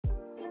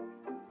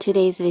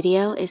Today's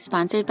video is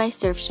sponsored by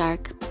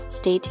Surfshark.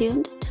 Stay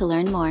tuned to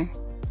learn more.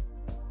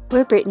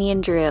 We're Brittany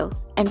and Drew,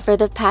 and for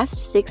the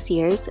past 6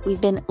 years, we've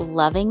been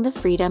loving the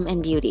freedom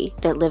and beauty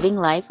that living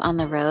life on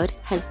the road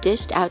has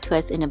dished out to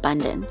us in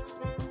abundance.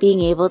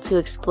 Being able to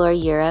explore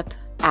Europe,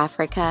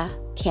 Africa,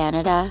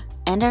 Canada,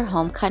 and our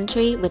home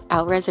country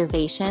without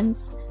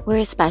reservations, we're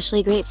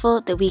especially grateful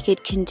that we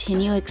could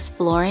continue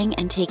exploring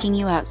and taking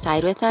you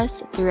outside with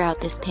us throughout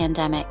this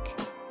pandemic.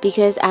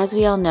 Because as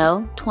we all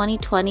know,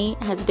 2020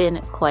 has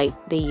been quite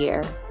the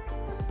year.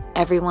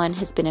 Everyone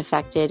has been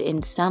affected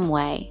in some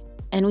way,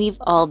 and we've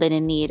all been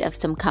in need of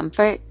some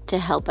comfort to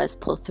help us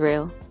pull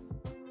through.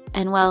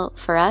 And well,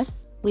 for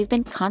us, we've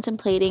been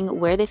contemplating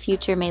where the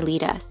future may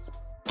lead us.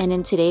 And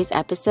in today's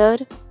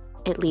episode,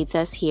 it leads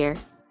us here.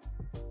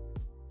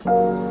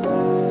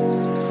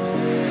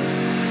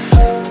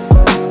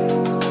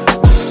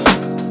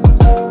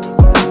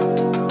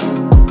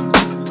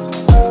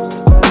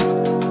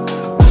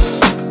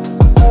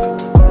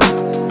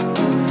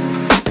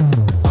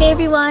 Hey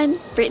everyone,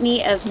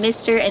 Brittany of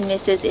Mr. and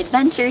Mrs.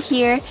 Adventure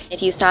here.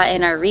 If you saw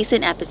in our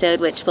recent episode,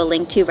 which we'll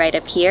link to right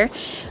up here,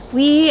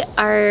 we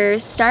are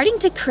starting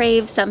to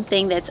crave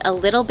something that's a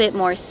little bit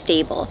more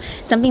stable,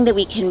 something that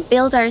we can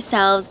build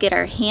ourselves, get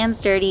our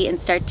hands dirty,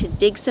 and start to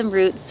dig some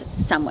roots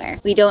somewhere.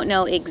 We don't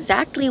know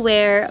exactly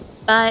where,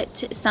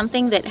 but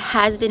something that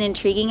has been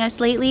intriguing us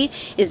lately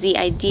is the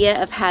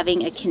idea of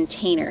having a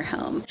container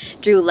home.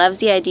 Drew loves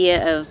the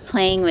idea of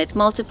playing with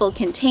multiple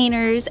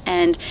containers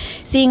and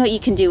seeing what you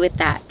can do with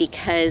that,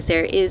 because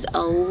there is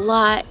a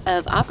lot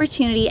of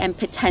opportunity and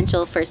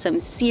potential for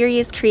some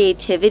serious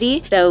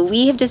creativity. So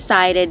we have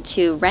decided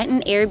to rent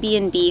an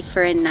Airbnb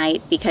for a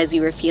night because we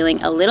were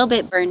feeling a little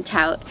bit burnt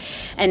out.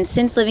 And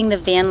since living the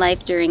van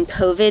life during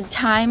COVID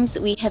times,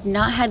 we have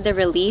not had the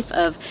relief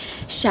of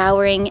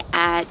showering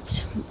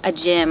at a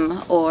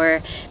gym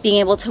or being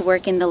able to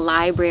work in the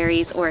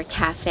libraries or a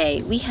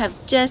cafe. We have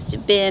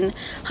just been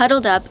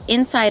huddled up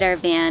inside our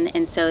van,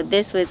 and so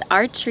this was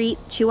our treat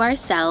to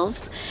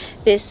ourselves.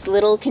 This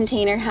little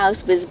container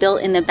house was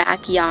built in the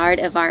backyard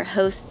of our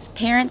host's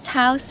parents'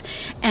 house,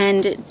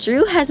 and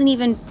Drew hasn't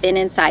even been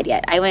inside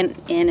yet. I went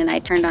in and I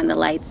turned on the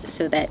lights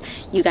so that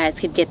you guys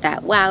could get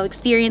that wow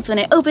experience when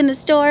I opened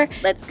this door.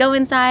 Let's go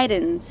inside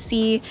and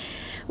see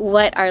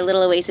what our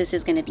little oasis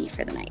is going to be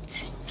for the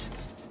night.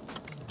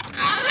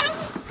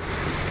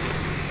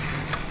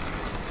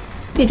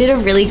 They did a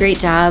really great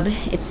job.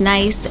 It's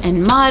nice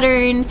and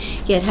modern,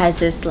 yet has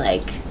this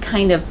like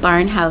kind of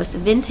barnhouse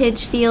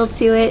vintage feel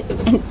to it.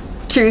 And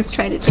Drew's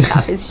trying to take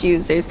off his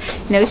shoes. There's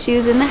no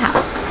shoes in the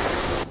house.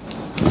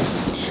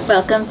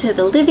 Welcome to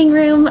the living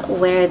room,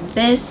 where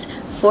this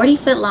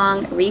 40-foot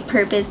long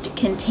repurposed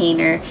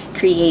container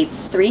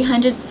creates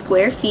 300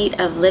 square feet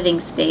of living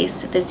space.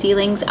 The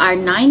ceilings are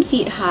 9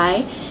 feet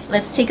high.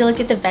 Let's take a look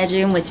at the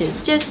bedroom, which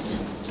is just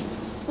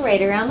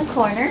right around the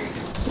corner.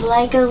 It's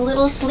like a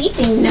little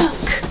sleeping nook.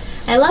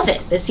 I love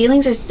it. The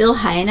ceilings are still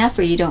high enough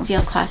where you don't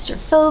feel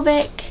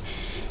claustrophobic.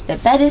 The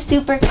bed is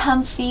super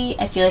comfy.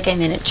 I feel like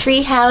I'm in a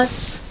tree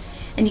house.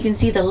 And you can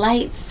see the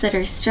lights that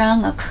are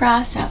strung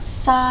across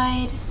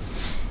outside.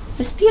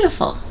 It's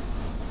beautiful.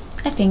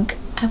 I think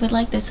I would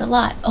like this a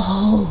lot.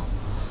 Oh,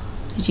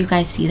 did you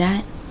guys see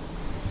that?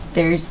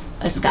 There's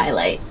a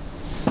skylight.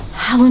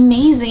 How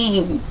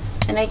amazing.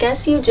 And I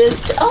guess you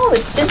just, oh,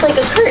 it's just like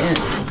a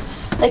curtain.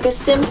 Like a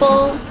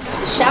simple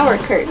shower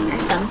curtain or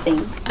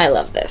something. I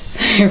love this.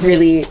 I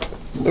really,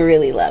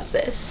 really love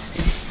this.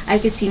 I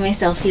could see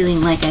myself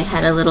feeling like I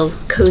had a little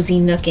cozy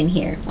nook in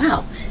here.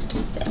 Wow,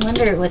 I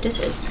wonder what this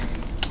is.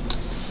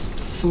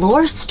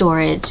 Floor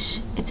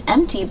storage. It's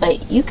empty,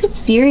 but you could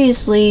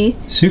seriously...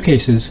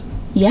 Suitcases.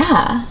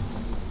 Yeah.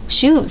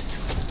 Shoes.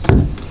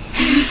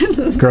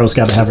 Girl's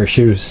gotta have her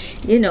shoes.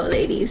 You know,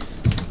 ladies.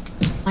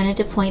 Wanted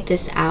to point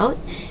this out.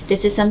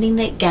 This is something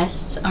that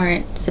guests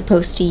aren't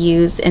supposed to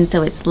use, and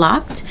so it's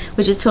locked,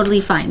 which is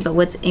totally fine. But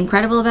what's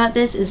incredible about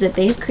this is that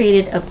they've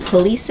created a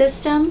pulley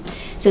system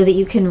so that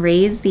you can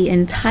raise the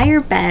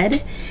entire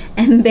bed,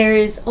 and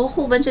there's a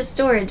whole bunch of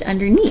storage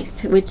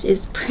underneath, which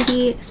is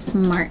pretty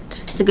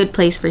smart. It's a good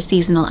place for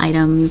seasonal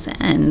items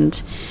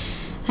and,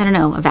 I don't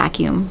know, a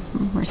vacuum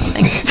or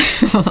something.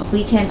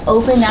 We can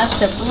open up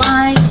the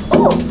blinds.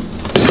 Oh!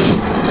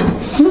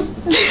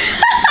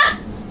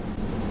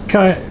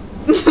 Cut.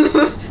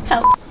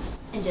 Help.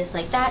 And just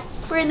like that,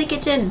 we're in the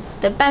kitchen.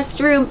 The best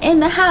room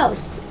in the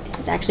house.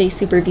 It's actually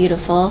super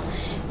beautiful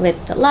with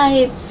the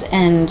lights,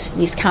 and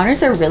these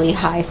counters are really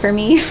high for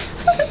me.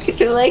 These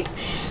are like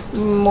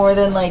more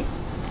than like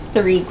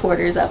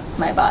 3/4 up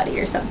my body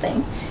or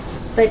something.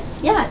 But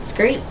yeah, it's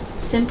great.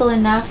 Simple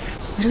enough.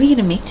 What are we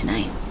gonna make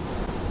tonight?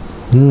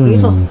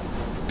 Beautiful.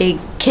 Big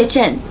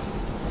kitchen.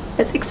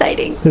 That's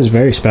exciting. This is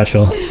very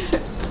special.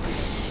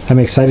 I'm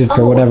excited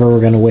for whatever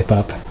we're gonna whip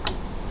up.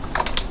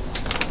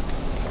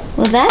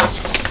 Well, that's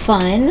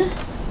fun.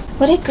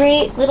 What a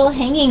great little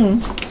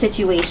hanging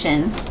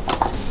situation.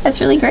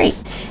 That's really great.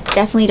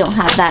 Definitely don't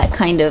have that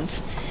kind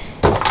of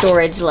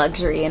storage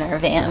luxury in our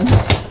van.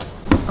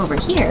 Over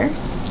here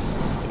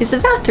is the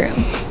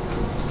bathroom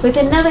with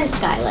another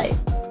skylight.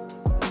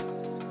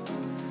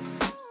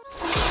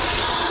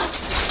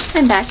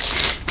 I'm back.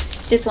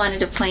 Just wanted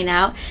to point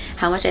out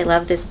how much I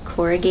love this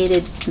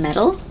corrugated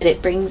metal.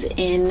 It brings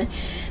in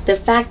the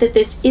fact that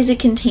this is a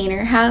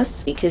container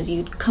house, because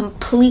you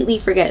completely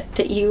forget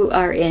that you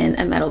are in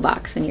a metal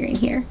box when you're in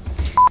here.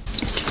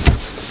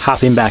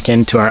 Hopping back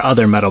into our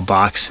other metal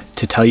box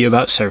to tell you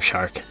about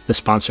Surfshark, the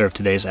sponsor of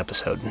today's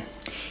episode.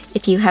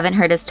 If you haven't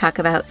heard us talk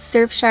about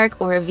Surfshark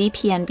or a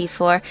VPN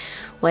before,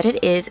 what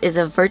it is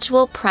a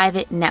virtual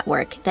private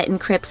network that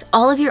encrypts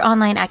all of your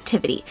online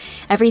activity.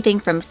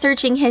 Everything from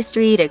searching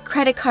history to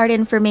credit card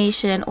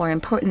information or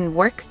important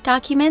work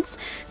documents,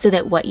 so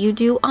that what you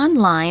do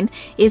online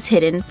is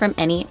hidden from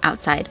any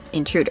outside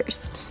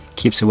intruders.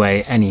 Keeps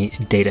away any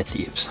data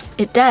thieves.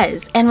 It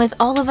does. And with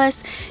all of us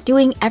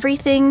doing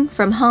everything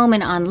from home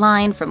and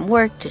online, from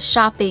work to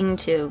shopping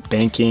to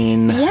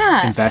banking,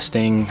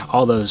 investing,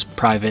 all those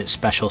private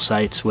special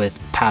sites with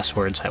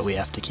passwords that we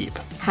have to keep.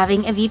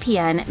 Having a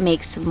VPN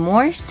makes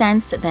more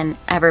sense than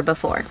ever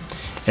before.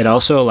 It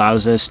also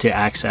allows us to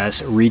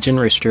access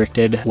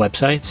region-restricted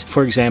websites.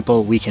 For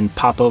example, we can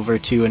pop over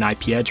to an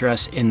IP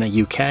address in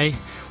the UK.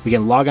 We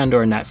can log onto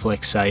our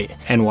Netflix site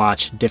and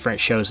watch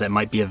different shows that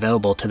might be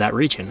available to that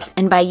region.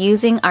 And by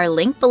using our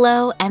link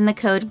below and the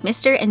code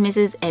Mr. and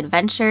Mrs.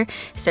 Adventure,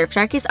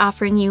 Surfshark is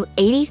offering you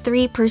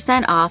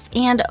 83% off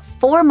and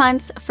 4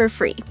 months for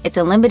free. It's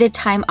a limited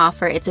time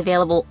offer. It's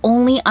available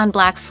only on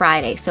Black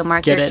Friday, so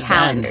mark your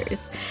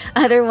calendars.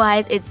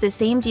 Otherwise, it's the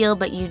same deal,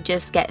 but you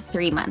just get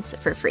 3 months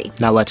for free.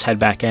 Now let's head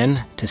back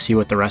in to see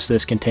what the rest of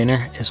this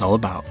container is all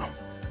about.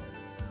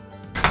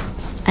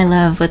 I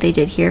love what they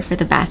did here for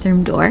the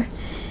bathroom door.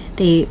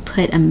 They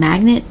put a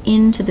magnet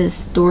into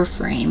this door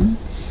frame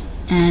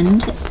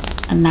and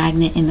a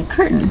magnet in the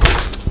curtain.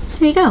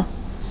 There you go.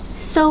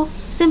 So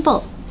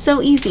simple,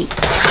 so easy.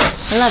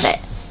 I love it.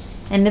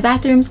 And the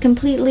bathroom's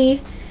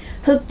completely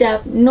hooked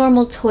up,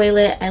 normal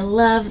toilet. I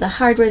love the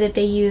hardware that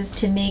they use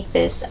to make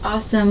this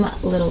awesome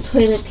little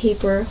toilet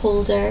paper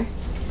holder.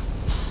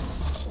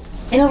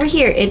 And over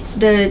here, it's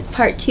the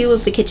part 2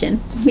 of the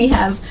kitchen. We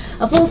have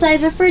a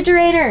full-size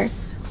refrigerator,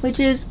 which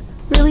is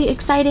really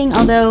exciting,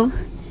 although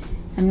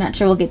I'm not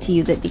sure we'll get to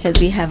use it because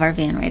we have our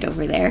van right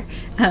over there.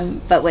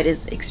 But what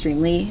is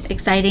extremely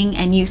exciting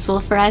and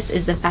useful for us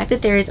is the fact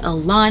that there is a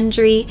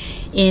laundry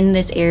in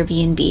this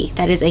Airbnb.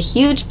 That is a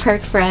huge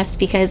perk for us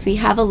because we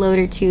have a load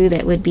or two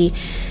that would be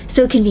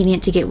so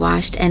convenient to get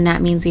washed, and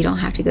that means we don't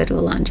have to go to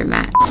a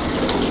laundromat.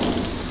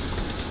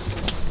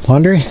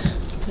 Laundry?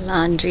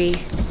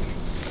 Laundry.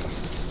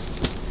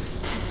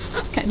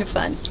 It's kind of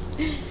fun.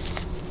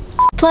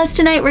 Plus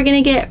tonight we're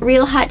gonna get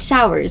real hot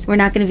showers. We're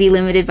not gonna be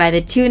limited by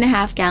the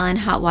 2.5 gallon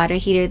hot water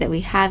heater that we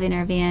have in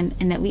our van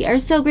and that we are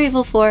so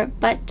grateful for,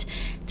 but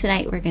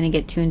tonight we're gonna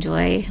get to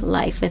enjoy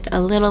life with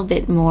a little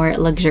bit more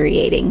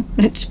luxuriating,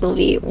 which will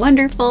be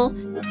wonderful.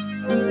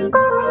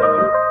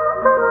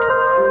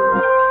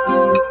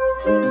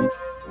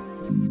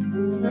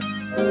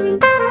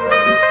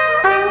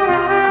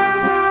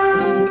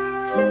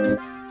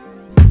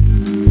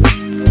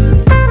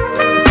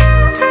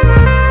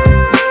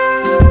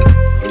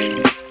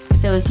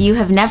 If you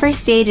have never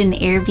stayed in an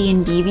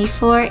Airbnb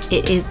before,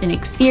 it is an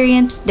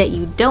experience that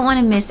you don't want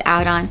to miss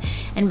out on.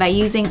 And by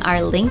using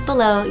our link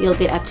below, you'll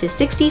get up to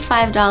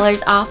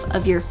 $65 off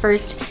of your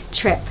first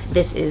trip.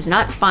 This is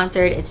not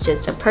sponsored, it's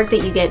just a perk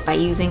that you get by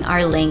using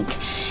our link.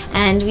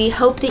 And we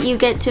hope that you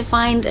get to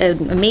find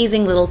an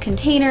amazing little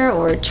container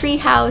or tree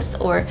house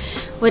or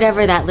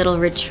whatever that little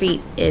retreat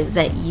is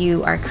that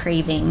you are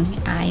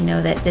craving. I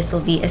know that this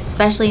will be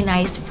especially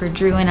nice for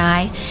Drew and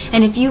I.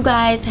 And if you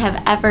guys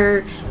have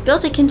ever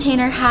built a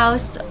container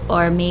house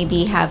or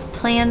maybe have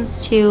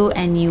plans to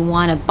and you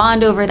want to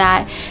bond over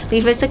that,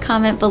 leave us a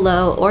comment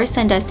below or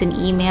send us an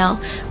email.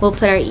 We'll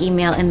put our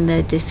email in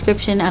the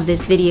description of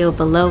this video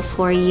below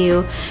for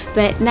you.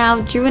 But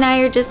now Drew and I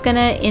are just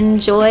gonna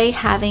enjoy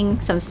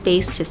having some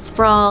space to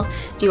sprawl,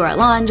 do our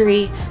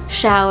laundry,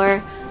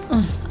 shower,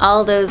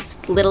 all those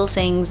little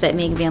things that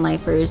make van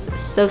lifers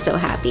so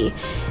happy.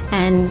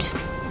 And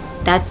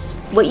that's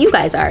what you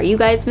guys are. You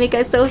guys make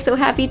us so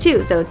happy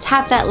too. So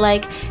tap that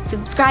like,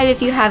 subscribe if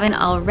you haven't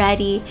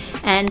already,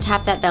 and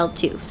tap that bell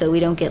too so we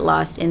don't get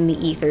lost in the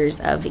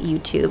ethers of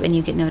YouTube and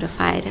you get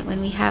notified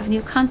when we have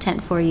new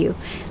content for you.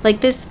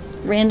 Like this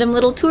random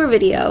little tour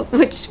video,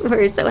 which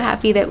we're so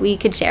happy that we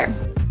could share.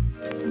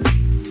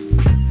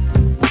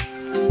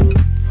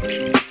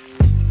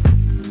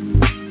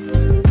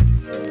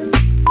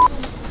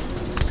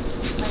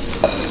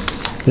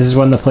 This is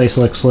when the place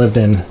looks lived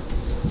in.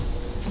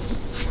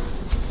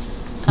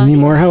 Need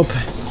more help?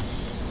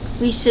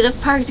 We should have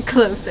parked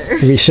closer.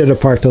 We should have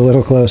parked a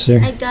little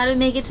closer. I gotta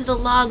make it to the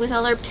log with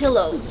all our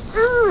pillows.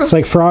 It's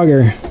like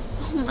Frogger.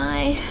 Oh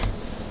my.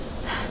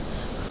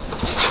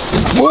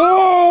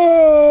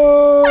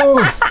 Whoa!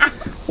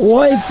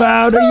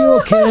 Wipeout, are you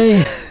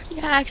okay?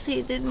 Yeah, actually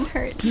it didn't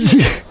hurt.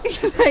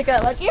 I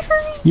got lucky.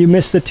 You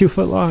missed the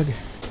 2-foot log.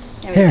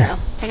 There we go.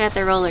 I got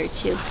the roller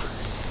too.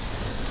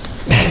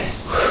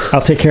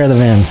 I'll take care of the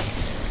van.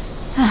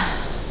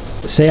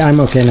 Say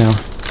I'm okay now.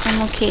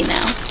 I'm okay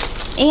now.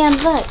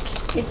 And look,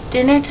 it's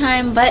dinner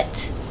time, but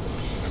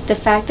The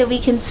fact that we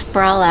can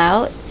sprawl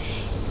out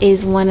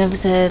is one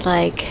of the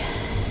like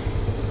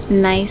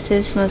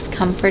nicest, most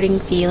comforting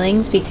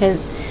feelings, because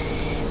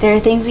there are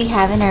things we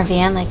have in our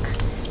van, like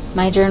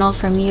my journal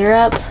from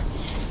Europe,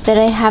 that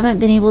I haven't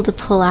been able to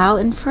pull out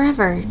in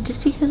forever,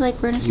 just because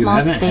like we're in a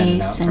small space. Had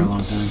it out for a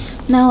long time.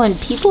 No, and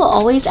people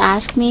always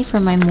ask me for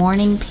my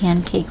morning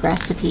pancake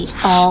recipe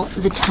all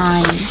the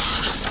time.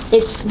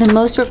 It's the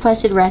most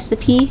requested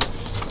recipe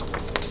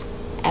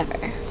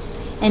ever.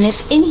 And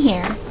it's in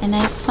here, and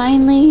I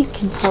finally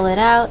can pull it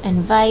out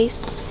and vice.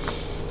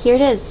 Here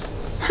it is.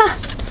 Ha!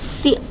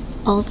 The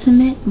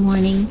ultimate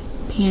morning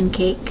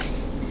pancake.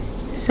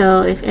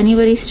 So if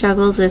anybody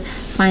struggles with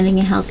finding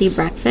a healthy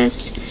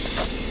breakfast,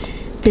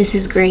 this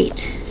is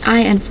great.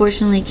 I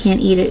unfortunately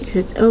can't eat it because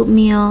it's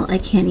oatmeal. I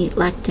can't eat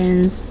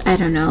lectins. I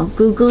don't know.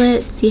 Google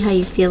it, see how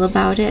you feel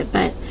about it.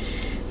 But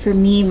for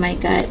me, my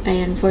gut, I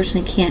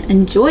unfortunately can't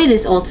enjoy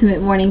this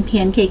ultimate morning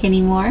pancake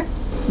anymore.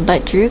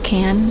 But Drew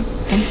can,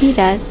 and he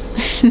does.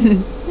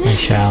 I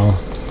shall.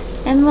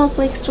 And look,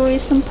 like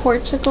stories from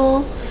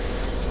Portugal,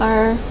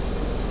 our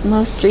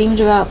most dreamed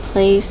about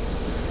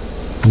place.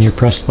 And your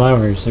pressed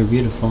flowers, they're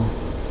beautiful.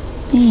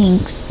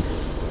 Thanks.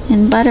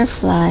 And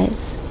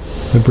butterflies.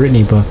 The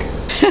Brittany book.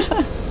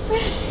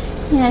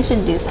 Yeah, I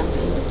should do something.